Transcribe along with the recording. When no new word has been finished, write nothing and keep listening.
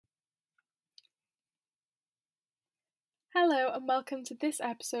Hello, and welcome to this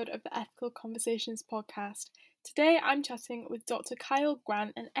episode of the Ethical Conversations podcast. Today I'm chatting with Dr. Kyle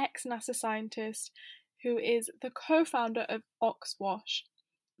Grant, an ex NASA scientist who is the co founder of Oxwash.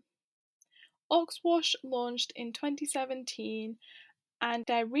 Oxwash launched in 2017 and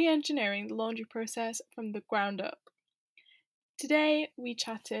they're re engineering the laundry process from the ground up. Today we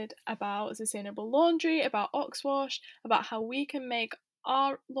chatted about sustainable laundry, about Oxwash, about how we can make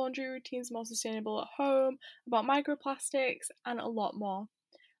our laundry routines more sustainable at home, about microplastics, and a lot more.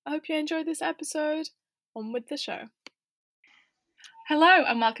 I hope you enjoyed this episode. On with the show. Hello,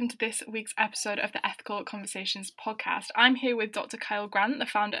 and welcome to this week's episode of the Ethical Conversations podcast. I'm here with Dr. Kyle Grant, the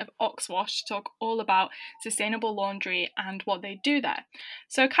founder of Oxwash, to talk all about sustainable laundry and what they do there.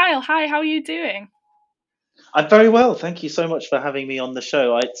 So, Kyle, hi, how are you doing? I'm very well. Thank you so much for having me on the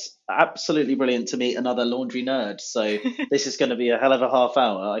show. It's absolutely brilliant to meet another laundry nerd. So this is going to be a hell of a half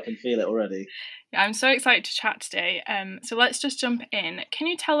hour. I can feel it already. Yeah, I'm so excited to chat today. So let's just jump in. Can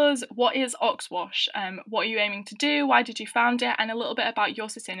you tell us what is Oxwash? What are you aiming to do? Why did you found it? And a little bit about your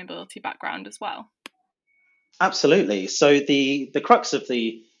sustainability background as well. Absolutely. So the crux of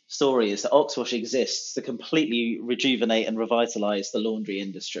the story is that Oxwash exists to completely rejuvenate and revitalize the laundry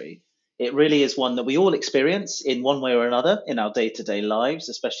industry. It really is one that we all experience in one way or another in our day-to-day lives,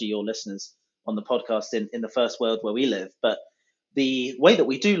 especially your listeners on the podcast in the first world where we live. But the way that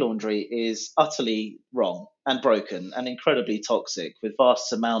we do laundry is utterly wrong and broken and incredibly toxic, with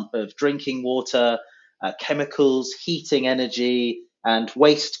vast amount of drinking water, chemicals, heating energy, and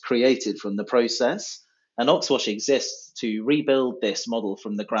waste created from the process. And Oxwash exists to rebuild this model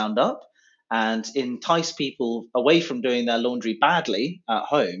from the ground up and entice people away from doing their laundry badly at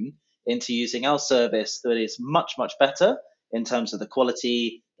home into using our service that is much, much better in terms of the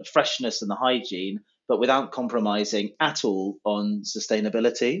quality, the freshness, and the hygiene, but without compromising at all on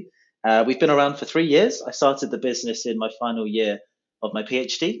sustainability. We've been around for 3 years. I started the business in my final year of my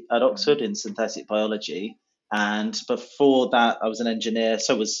PhD at Oxford in synthetic biology. And before that, I was an engineer.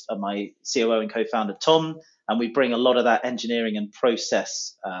 So was my COO and co-founder, Tom. And we bring a lot of that engineering and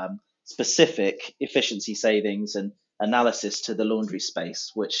process specific efficiency savings and analysis to the laundry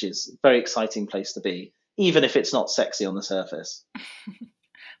space, which is a very exciting place to be, even if it's not sexy on the surface.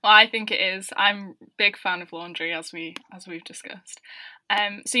 Well, I think it is. I'm a big fan of laundry, as we've discussed.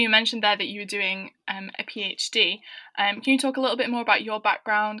 So you mentioned there that you were doing a PhD. Can you talk a little bit more about your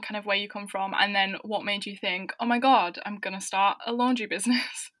background, kind of where you come from, and then what made you think, oh my God, I'm going to start a laundry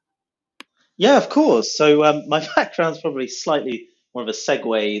business? Yeah, of course. So my background's probably slightly more of a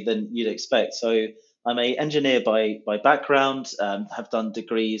segue than you'd expect. So I'm a engineer by background, have done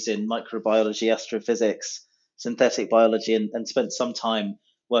degrees in microbiology, astrophysics, synthetic biology, and spent some time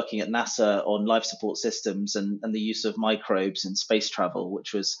working at NASA on life support systems and the use of microbes in space travel,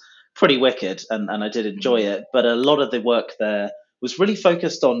 which was pretty wicked, and I did enjoy it. But a lot of the work there was really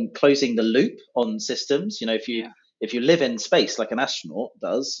focused on closing the loop on systems. You know, if you live in space like an astronaut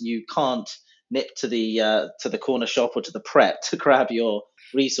does, you can't nip to the corner shop or to the prep to grab your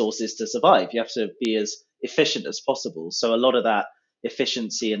resources to survive. You have to be as efficient as possible. So a lot of that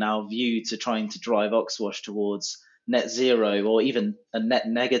efficiency and our view to trying to drive Oxwash towards net zero or even a net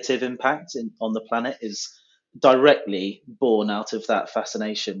negative impact on the planet is directly born out of that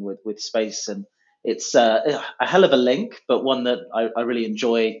fascination with space. And it's a hell of a link, but one that I really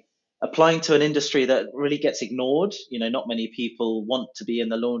enjoy applying to an industry that really gets ignored. You know, not many people want to be in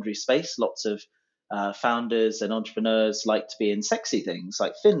the laundry space. Lots of founders and entrepreneurs like to be in sexy things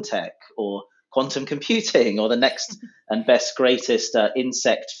like fintech or quantum computing or the next and best greatest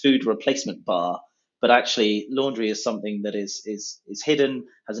insect food replacement bar. But actually, laundry is something that is hidden,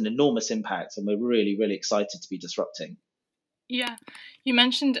 has an enormous impact, and we're really, really excited to be disrupting. Yeah, you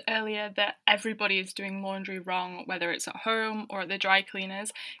mentioned earlier that everybody is doing laundry wrong, whether it's at home or at the dry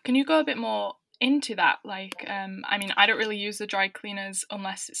cleaners. Can you go a bit more into that? Like, I mean, I don't really use the dry cleaners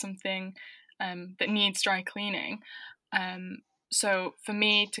unless it's something that needs dry cleaning. So for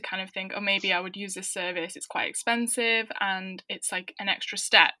me to kind of think, oh, maybe I would use this service, it's quite expensive and it's like an extra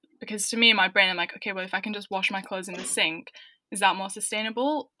step. Because to me, in my brain, I'm like, okay, well, if I can just wash my clothes in the sink, is that more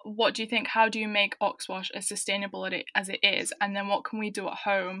sustainable? What do you think? How do you make Oxwash as sustainable as it is? And then what can we do at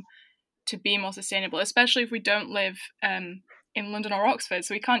home to be more sustainable, especially if we don't live in London or Oxford,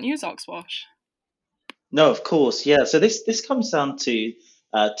 so we can't use Oxwash? No, of course, yeah. So this comes down to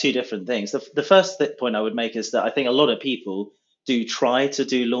two different things. The first point I would make is that I think a lot of people do try to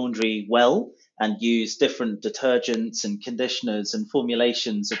do laundry well and use different detergents and conditioners and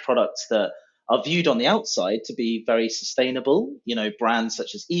formulations of products that are viewed on the outside to be very sustainable. You know, brands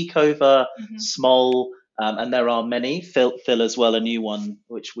such as Ecover, Smol, and there are many. Phil as well, a new one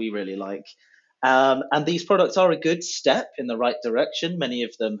which we really like. And these products are a good step in the right direction. Many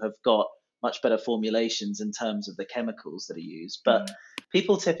of them have got much better formulations in terms of the chemicals that are used. But Mm-hmm.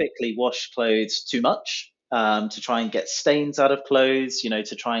 people typically wash clothes too much to try and get stains out of clothes,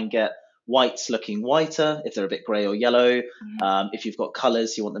 to try and get whites looking whiter if they're a bit grey or yellow. If you've got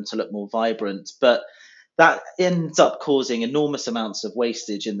colours, you want them to look more vibrant. But that ends up causing enormous amounts of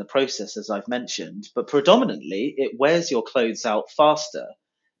wastage in the process, as I've mentioned. But predominantly, it wears your clothes out faster.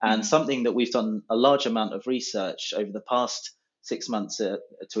 And Mm-hmm. something that we've done a large amount of research over the past 6 months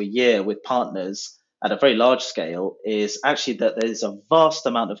to a year with partners at a very large scale is actually that there's a vast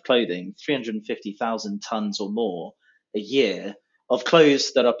amount of clothing, 350,000 tons or more a year, of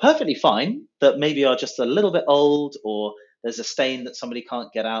clothes that are perfectly fine, that maybe are just a little bit old, or there's a stain that somebody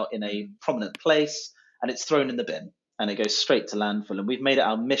can't get out in a Mm-hmm. prominent place, and it's thrown in the bin and it goes straight to landfill. And we've made it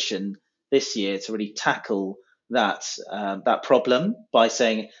our mission this year to really tackle that problem by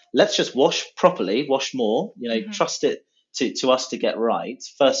saying, let's just wash properly, wash more, Mm-hmm. trust it to us to get right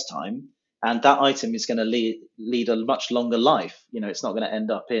first time. And that item is going to lead a much longer life. It's not going to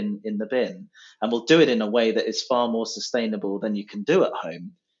end up in the bin. And we'll do it in a way that is far more sustainable than you can do at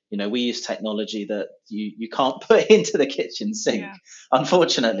home. We use technology that you can't put into the kitchen sink, Yeah.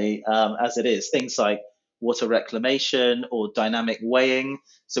 unfortunately, as it is. Things like water reclamation or dynamic weighing.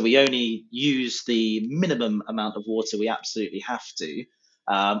 So we only use the minimum amount of water we absolutely have to.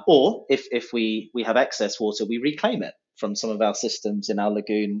 Or if we have excess water, we reclaim it from some of our systems in our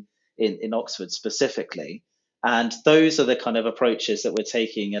lagoon in Oxford specifically. And those are the kind of approaches that we're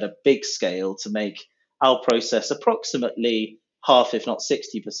taking at a big scale to make our process approximately half, if not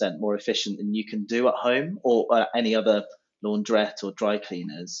 60% more efficient than you can do at home or any other laundrette or dry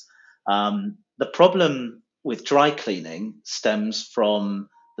cleaners. The problem with dry cleaning stems from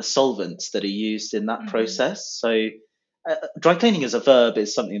the solvents that are used in that Mm-hmm. process. So, dry cleaning as a verb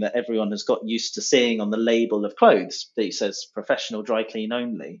is something that everyone has got used to seeing on the label of clothes that says professional dry clean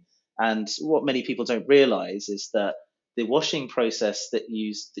only. And what many people don't realize is that the washing process that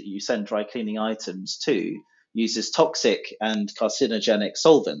you send dry cleaning items to uses toxic and carcinogenic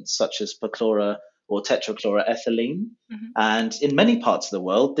solvents such as perchlora or tetrachloroethylene. Mm-hmm. And in many parts of the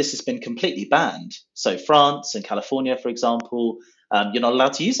world, this has been completely banned. So, France and California, for example, you're not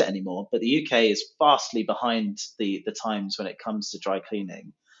allowed to use it anymore. But the UK is vastly behind the times when it comes to dry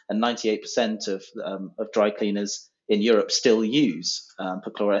cleaning. And 98% of dry cleaners in Europe still use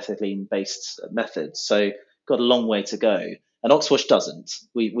perchloroethylene based methods. So, got a long way to go. And Oxwash doesn't.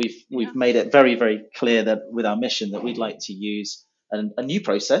 We've Yeah. made it very, very clear that with our mission that we'd like to use a new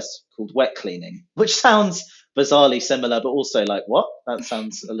process called wet cleaning, which sounds bizarrely similar, but also like, what? That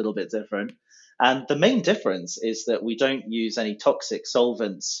sounds a little bit different. And the main difference is that we don't use any toxic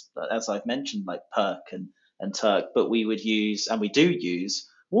solvents, as I've mentioned, like perc and Turk, but we would use, and we do use,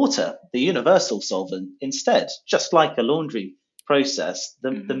 water, the universal solvent, instead, just like a laundry process.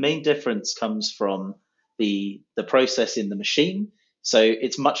 The Mm-hmm. main difference comes from the process in the machine. So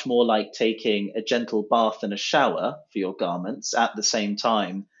it's much more like taking a gentle bath and a shower for your garments at the same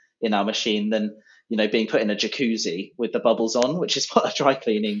time in our machine than being put in a jacuzzi with the bubbles on, which is what a dry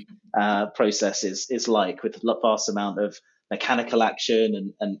cleaning process is like, with a vast amount of mechanical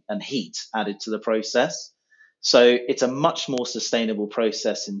action and heat added to the process. So it's a much more sustainable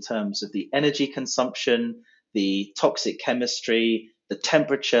process in terms of the energy consumption, the toxic chemistry, the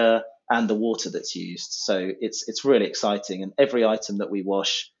temperature, and the water that's used. So it's really exciting. And every item that we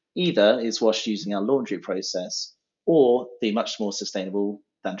wash either is washed using our laundry process or the much more sustainable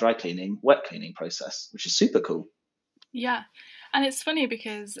than dry cleaning, wet cleaning process, which is super cool. Yeah. And it's funny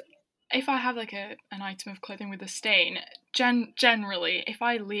because if I have like an item of clothing with a stain, generally, if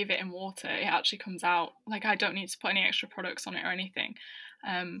I leave it in water, it actually comes out. Like I don't need to put any extra products on it or anything.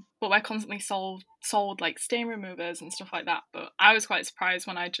 But we're constantly sold like stain removers and stuff like that. But I was quite surprised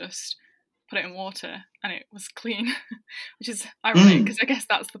when I just put it in water and it was clean, which is ironic because Mm. I guess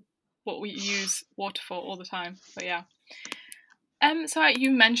that's what we use water for all the time. But yeah. So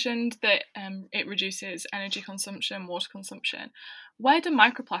you mentioned that it reduces energy consumption, water consumption. Where do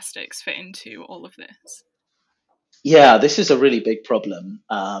microplastics fit into all of this? Yeah, this is a really big problem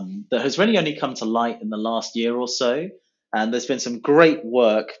that has really only come to light in the last year or so. And there's been some great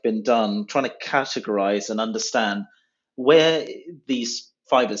work been done trying to categorize and understand where these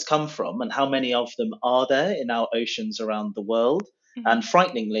fibers come from and how many of them are there in our oceans around the world. And Hmm.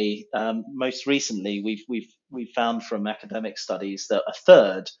 frighteningly, most recently, we've found from academic studies that a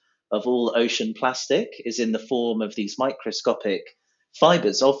third of all ocean plastic is in the form of these microscopic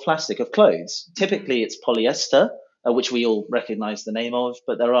fibers of plastic of clothes. Hmm. Typically, it's polyester, which we all recognize the name of,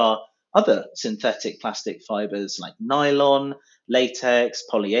 but there are other synthetic plastic fibers like nylon, latex,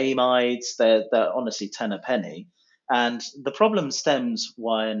 polyamides. They're honestly 10 a penny. And the problem stems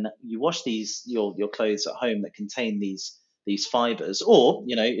when you wash your clothes at home that contain these fibers, or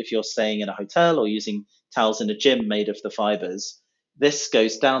if you're staying in a hotel or using towels in a gym made of the fibers, this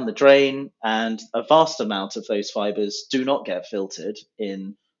goes down the drain, and a vast amount of those fibers do not get filtered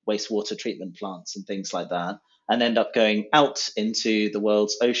in wastewater treatment plants and things like that, and end up going out into the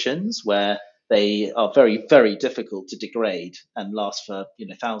world's oceans, where they are very, very difficult to degrade and last for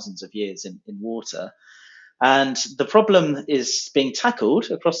thousands of years in water. And the problem is being tackled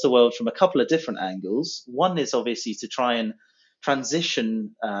across the world from a couple of different angles. One is obviously to try and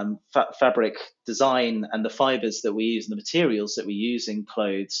transition fabric design and the fibers that we use and the materials that we use in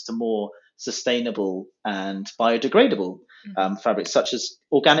clothes to more sustainable and biodegradable Hmm. fabrics, such as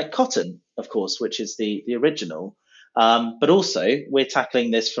organic cotton, of course, which is the original. But also, we're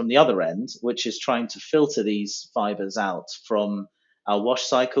tackling this from the other end, which is trying to filter these fibers out from our wash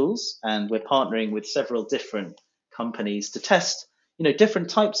cycles, and we're partnering with several different companies to test,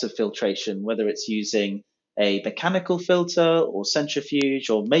 different types of filtration, whether it's using a mechanical filter or centrifuge,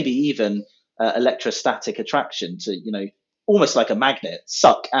 or maybe even electrostatic attraction to, almost like a magnet,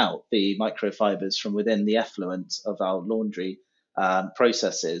 suck out the microfibers from within the effluent of our laundry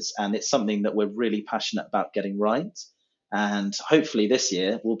processes. And it's something that we're really passionate about getting right. And hopefully this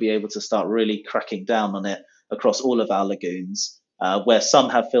year we'll be able to start really cracking down on it across all of our lagoons, where some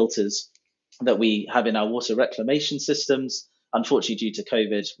have filters that we have in our water reclamation systems. Unfortunately, due to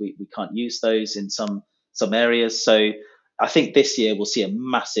COVID, we can't use those in some areas. So I think this year we'll see a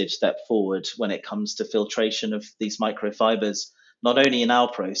massive step forward when it comes to filtration of these microfibers, not only in our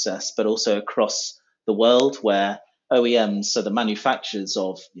process, but also across the world, where OEMs, so the manufacturers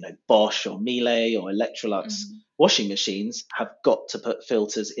of Bosch or Miele or Electrolux Hmm. washing machines, have got to put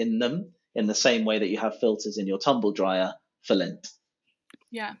filters in them in the same way that you have filters in your tumble dryer for lint.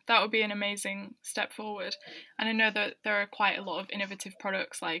 Yeah, that would be an amazing step forward. And I know that there are quite a lot of innovative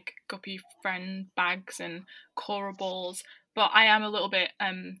products like Guppy Friend bags and Cora balls, but I am a little bit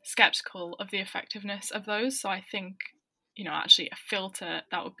skeptical of the effectiveness of those. So I think, actually a filter,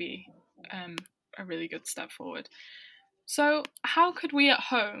 that would be um, a really good step forward. So, how could we at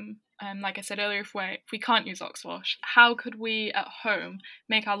home, like I said earlier, if we can't use Oxwash, how could we at home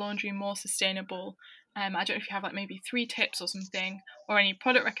make our laundry more sustainable? I don't know if you have like maybe 3 tips or something, or any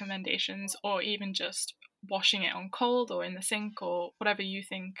product recommendations, or even just washing it on cold or in the sink, or whatever you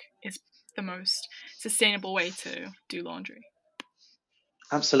think is the most sustainable way to do laundry.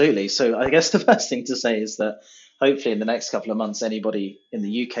 Absolutely. So I guess the first thing to say is that hopefully in the next couple of months, anybody in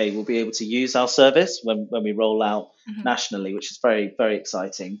the UK will be able to use our service when we roll out Hmm. nationally, which is very, very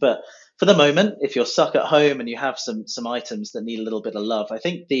exciting. But for the moment, if you're stuck at home and you have some items that need a little bit of love, I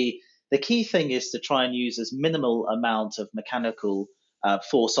think the key thing is to try and use as minimal amount of mechanical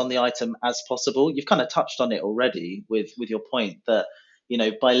force on the item as possible. You've kind of touched on it already with your point that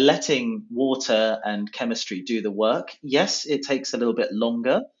by letting water and chemistry do the work, yes, it takes a little bit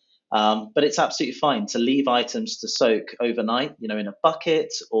longer, but it's absolutely fine to leave items to soak overnight, in a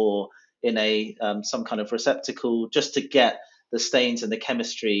bucket or in a some kind of receptacle, just to get the stains and the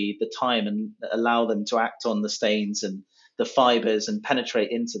chemistry the time and allow them to act on the stains and the fibers and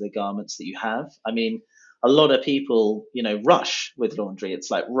penetrate into the garments that you have. I mean, a lot of people, rush with laundry.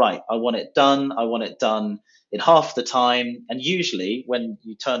 It's like, right, I want it done. I want it done in half the time. And usually, when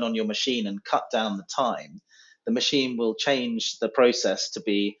you turn on your machine and cut down the time, the machine will change the process to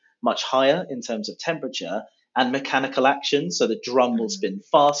be much higher in terms of temperature and mechanical action. So the drum will Hmm. spin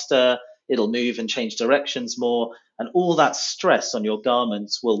faster, it'll move and change directions more. And all that stress on your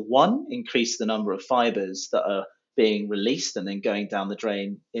garments will, one, increase the number of fibers that are being released and then going down the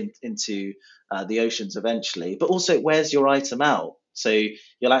drain into the oceans eventually, but also it wears your item out. So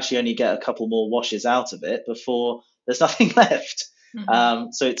you'll actually only get a couple more washes out of it before there's nothing left. Hmm.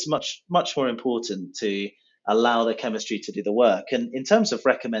 So it's much, much more important to allow the chemistry to do the work. And in terms of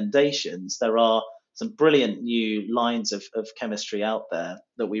recommendations, there are some brilliant new lines of chemistry out there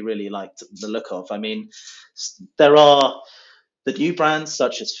that we really like the look of. I mean, there are the new brands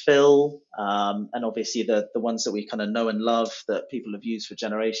such as Phil, and obviously the ones that we kind of know and love that people have used for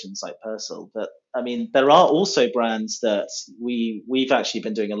generations, like Persil. But I mean, there are also brands that we've actually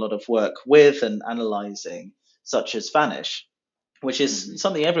been doing a lot of work with and analyzing, such as Vanish, which is Hmm.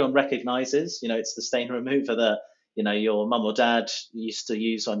 something everyone recognizes. It's the stain remover that your mum or dad used to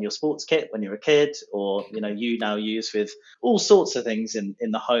use on your sports kit when you were a kid, or you now use with all sorts of things in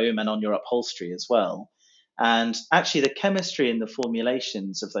the home and on your upholstery as well. And actually, the chemistry and the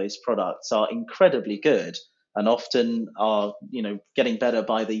formulations of those products are incredibly good. and often are, getting better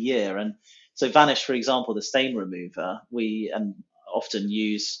by the year. And so Vanish, for example, the stain remover, we and often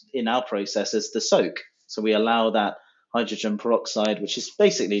use in our process as the soak. So we allow that hydrogen peroxide, which is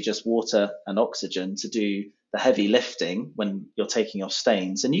basically just water and oxygen, to do the heavy lifting when you're taking off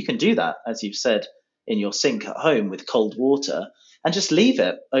stains. And you can do that, as you've said, in your sink at home with cold water, and just leave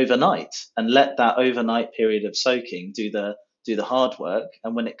it overnight and let that overnight period of soaking do the hard work.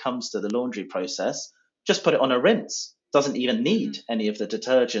 And when it comes to the laundry process, just put it on a rinse. Doesn't even need Mhm. any of the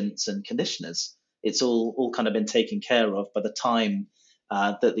detergents and conditioners. It's all kind of been taken care of by the time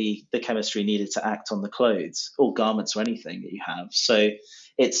that the chemistry needed to act on the clothes or garments or anything that you have. So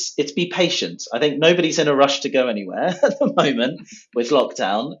it's be patient. I think nobody's in a rush to go anywhere at the moment with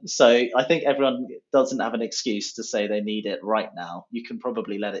lockdown. So I think everyone doesn't have an excuse to say they need it right now. You can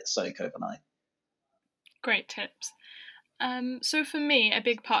probably let it soak overnight. Great tips. So for me, a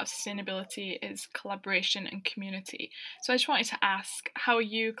big part of sustainability is collaboration and community. So I just wanted to ask, how are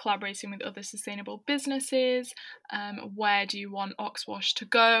you collaborating with other sustainable businesses? Where do you want Oxwash to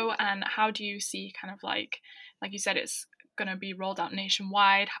go? And how do you see kind of like you said, it's going to be rolled out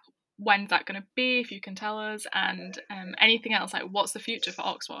nationwide. When's that going to be, if you can tell us? And anything else, like what's the future for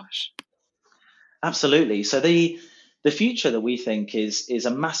Oxwash? Absolutely. So the future that we think is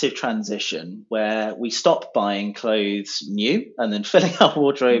a massive transition where we stop buying clothes new and then filling our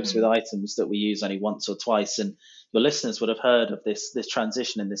wardrobes with Hmm. items that we use only once or twice. And your listeners would have heard of this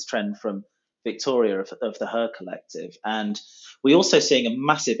transition and this trend from Victoria of the Her Collective. And we're also seeing a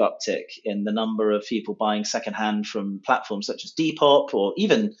massive uptick in the number of people buying secondhand from platforms such as Depop, or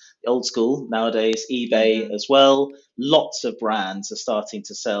even the old school nowadays, eBay Hmm. as well. Lots of brands are starting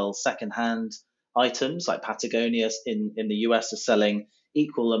to sell secondhand items. Like Patagonia in the US are selling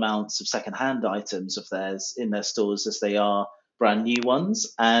equal amounts of secondhand items of theirs in their stores as they are brand new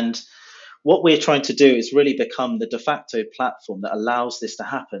ones. And what we're trying to do is really become the de facto platform that allows this to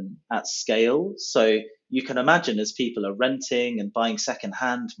happen at scale. So you can imagine, as people are renting and buying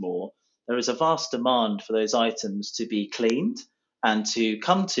secondhand more, there is a vast demand for those items to be cleaned and to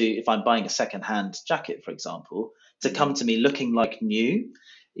come to, if I'm buying a secondhand jacket, for example, to come Hmm. to me looking like new.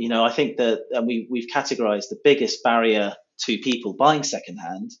 I think that, and we've categorized the biggest barrier to people buying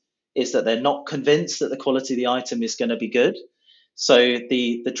secondhand is that they're not convinced that the quality of the item is going to be good. So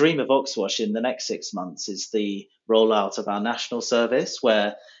the dream of Oxwash in the next 6 months is the rollout of our national service,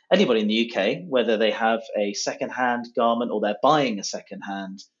 where anybody in the UK, whether they have a second-hand garment or they're buying a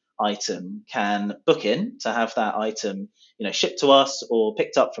second-hand item, can book in to have that item, shipped to us or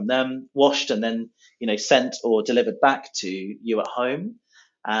picked up from them, washed, and then, sent or delivered back to you at home.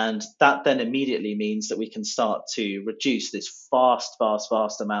 And that then immediately means that we can start to reduce this vast, vast,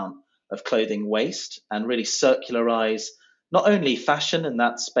 vast amount of clothing waste and really circularize not only fashion in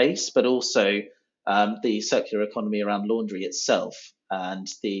that space, but also the circular economy around laundry itself and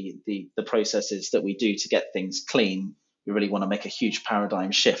the processes that we do to get things clean. We really want to make a huge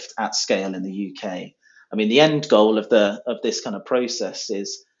paradigm shift at scale in the UK. I mean, the end goal of this kind of process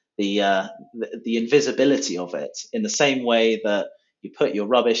is the invisibility of it, in the same way that you put your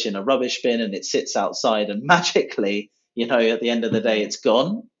rubbish in a rubbish bin and it sits outside and magically, at the end of the day, Hmm. it's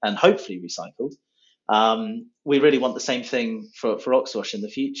gone and hopefully recycled. We really want the same thing for Oxwash in the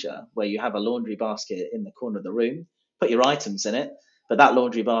future, where you have a laundry basket in the corner of the room, put your items in it, but that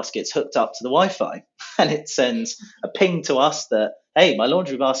laundry basket's hooked up to the Wi-Fi and it sends a ping to us that, hey, my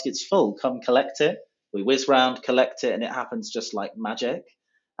laundry basket's full, come collect it. We whiz round, collect it, and it happens just like magic.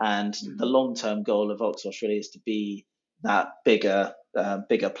 And the Hmm. long-term goal of Oxwash really is to be that bigger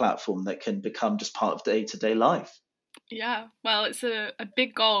platform that can become just part of day-to-day life. Yeah, well, it's a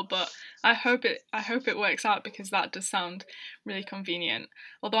big goal, but I hope it works out because that does sound really convenient.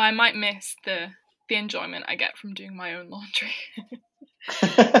 Although I might miss the enjoyment I get from doing my own laundry.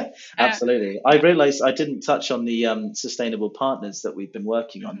 uh, Absolutely. I yeah. realized I didn't touch on the sustainable partners that we've been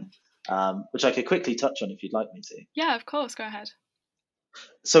working on, Hmm. which I could quickly touch on if you'd like me to. Yeah, of course. Go ahead.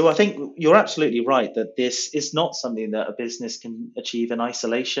 So I think you're absolutely right that this is not something that a business can achieve in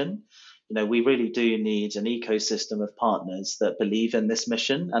isolation. We really do need an ecosystem of partners that believe in this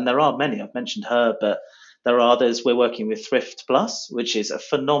mission, and there are many. I've mentioned her, but there are others. We're working with Thrift Plus, which is a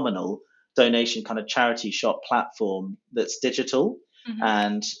phenomenal donation kind of charity shop platform that's digital. Hmm.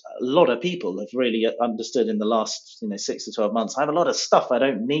 And a lot of people have really understood in the last 6 to 12 months. I have a lot of stuff I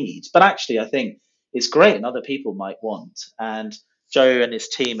don't need, but actually I think it's great and other people might want. And Joe and his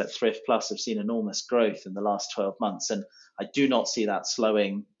team at Thrift Plus have seen enormous growth in the last 12 months, and I do not see that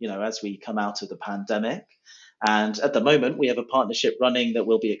slowing, as we come out of the pandemic. And at the moment, we have a partnership running that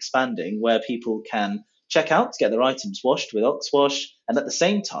will be expanding, where people can check out to get their items washed with Oxwash, and at the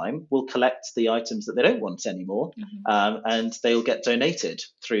same time, we'll collect the items that they don't want anymore, Hmm. and they'll get donated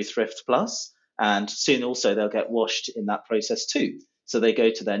through Thrift Plus, and soon also they'll get washed in that process too. So they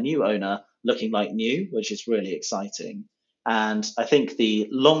go to their new owner looking like new, which is really exciting. And I think the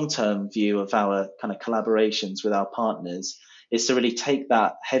long term view of our kind of collaborations with our partners is to really take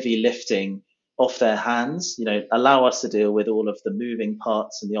that heavy lifting off their hands, allow us to deal with all of the moving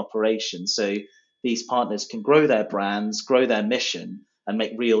parts and the operations. So these partners can grow their brands, grow their mission, and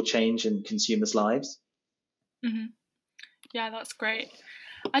make real change in consumers' lives. Hmm. Yeah, that's great.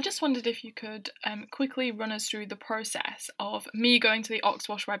 I just wondered if you could quickly run us through the process of me going to the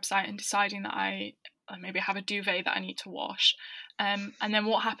Oxwash website and deciding that I maybe have a duvet that I need to wash, and then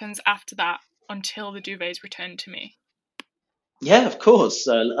what happens after that until the duvet is returned to me. Yeah, of course.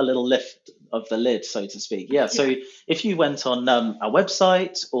 A little lift of the lid, so to speak. Yeah. Yeah. So if you went on our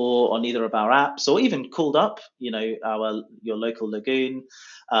website or on either of our apps, or even called up, our your local lagoon,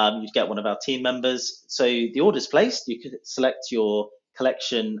 you'd get one of our team members. So the order's placed. You could select your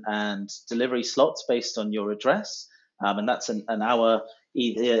collection and delivery slots based on your address, and that's an hour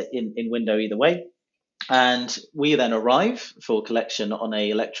either in window either way. And we then arrive for collection on a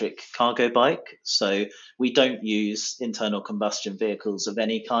electric cargo bike. So we don't use internal combustion vehicles of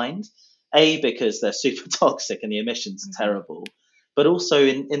any kind. A, because they're super toxic and the emissions are Hmm. terrible. But also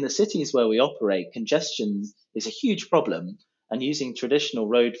in the cities where we operate, congestion is a huge problem. And using traditional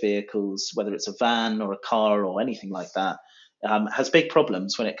road vehicles, whether it's a van or a car or anything like that, has big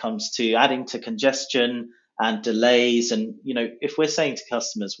problems when it comes to adding to congestion and delays. And if we're saying to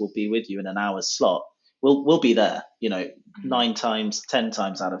customers, we'll be with you in an hour's slot, we'll be there, Hmm. 9 times, 10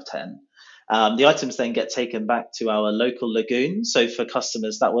 times out of 10. The items then get taken back to our local lagoon. So for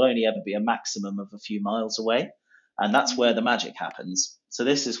customers, that will only ever be a maximum of a few miles away. And that's where the magic happens. So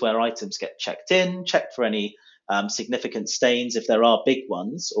this is where items get checked in, checked for any significant stains. If there are big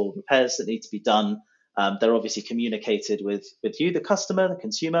ones or repairs that need to be done, they're obviously communicated with you, the customer, the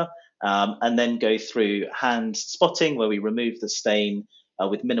consumer, and then go through hand spotting where we remove the stain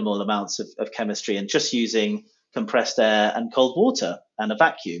with minimal amounts of chemistry and just using compressed air and cold water and a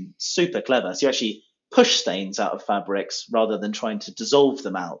vacuum. Super clever. So you actually push stains out of fabrics rather than trying to dissolve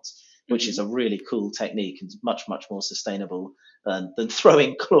them out, which is Hmm. a really cool technique and much, much more sustainable than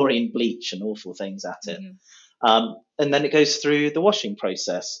throwing chlorine bleach and awful things at it. Hmm. And then it goes through the washing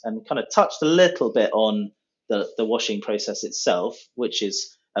process and kind of touched a little bit on the washing process itself, which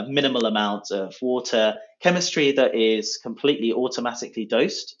is a minimal amount of water, chemistry that is completely automatically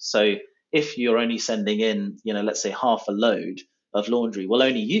dosed. So if you're only sending in, let's say half a load of laundry, we'll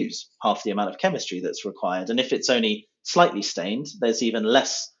only use half the amount of chemistry that's required. And if it's only slightly stained, there's even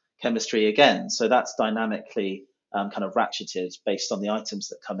less chemistry again. So that's dynamically kind of ratcheted based on the items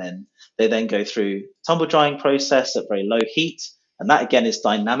that come in. They then go through tumble drying process at very low heat, and that again is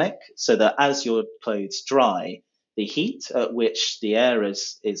dynamic, so that as your clothes dry, the heat at which the air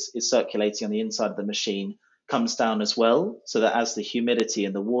is circulating on the inside of the machine comes down as well, so that as the humidity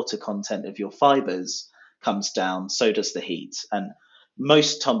and the water content of your fibers comes down, so does the heat. And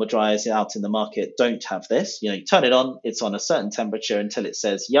most tumble dryers out in the market don't have this. You turn it on, it's on a certain temperature until it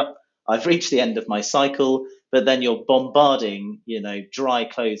says, "Yep, I've reached the end of my cycle." But then you're bombarding, dry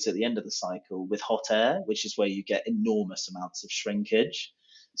clothes at the end of the cycle with hot air, which is where you get enormous amounts of shrinkage.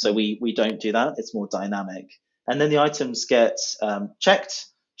 So Hmm. we don't do that. It's more dynamic. And then the items get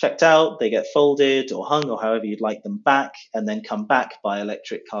checked out, they get folded or hung or however you'd like them back, and then come back by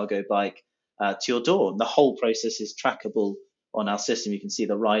electric cargo bike to your door. The whole process is trackable on our system. You can see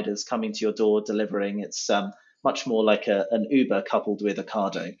the riders coming to your door delivering. It's much more like an Uber coupled with a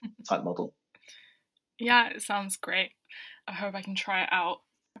Cardo type model. Yeah, it sounds great. I hope I can try it out.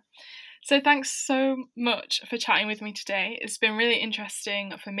 So, thanks so much for chatting with me today. It's been really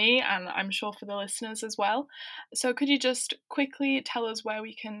interesting for me and I'm sure for the listeners as well. So, could you just quickly tell us where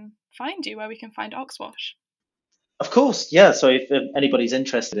we can find you, where we can find Oxwash? Of course, yeah. So if anybody's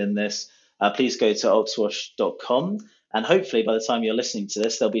interested in this, please go to oxwash.com. And hopefully, by the time you're listening to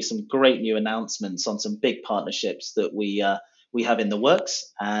this, there'll be some great new announcements on some big partnerships that we have in the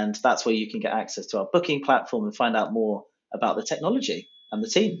works. And that's where you can get access to our booking platform and find out more about the technology and the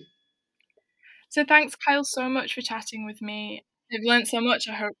team. So, thanks, Kyle, so much for chatting with me. I've learned so much.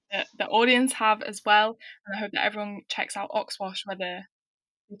 I hope that the audience have as well. And I hope that everyone checks out Oxwash, whether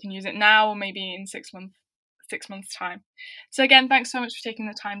we can use it now or maybe in 6 months time. So again, thanks so much for taking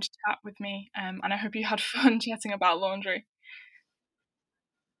the time to chat with me, and I hope you had fun chatting about laundry.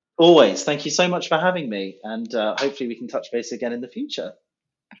 Always. Thank you so much for having me. And hopefully, we can touch base again in the future.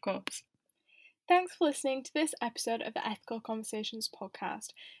 Of course. Thanks for listening to this episode of the Ethical Conversations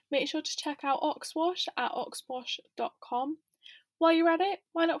podcast. Make sure to check out Oxwash at oxwash.com. While you're at it,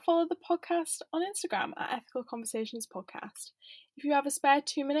 why not follow the podcast on Instagram at Ethical Conversations Podcast? If you have a spare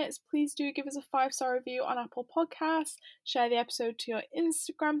 2 minutes, please do give us a 5-star review on Apple Podcasts, share the episode to your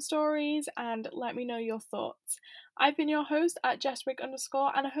Instagram stories, and let me know your thoughts. I've been your host at @jessrig_,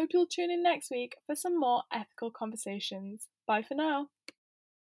 and I hope you'll tune in next week for some more ethical conversations. Bye for now.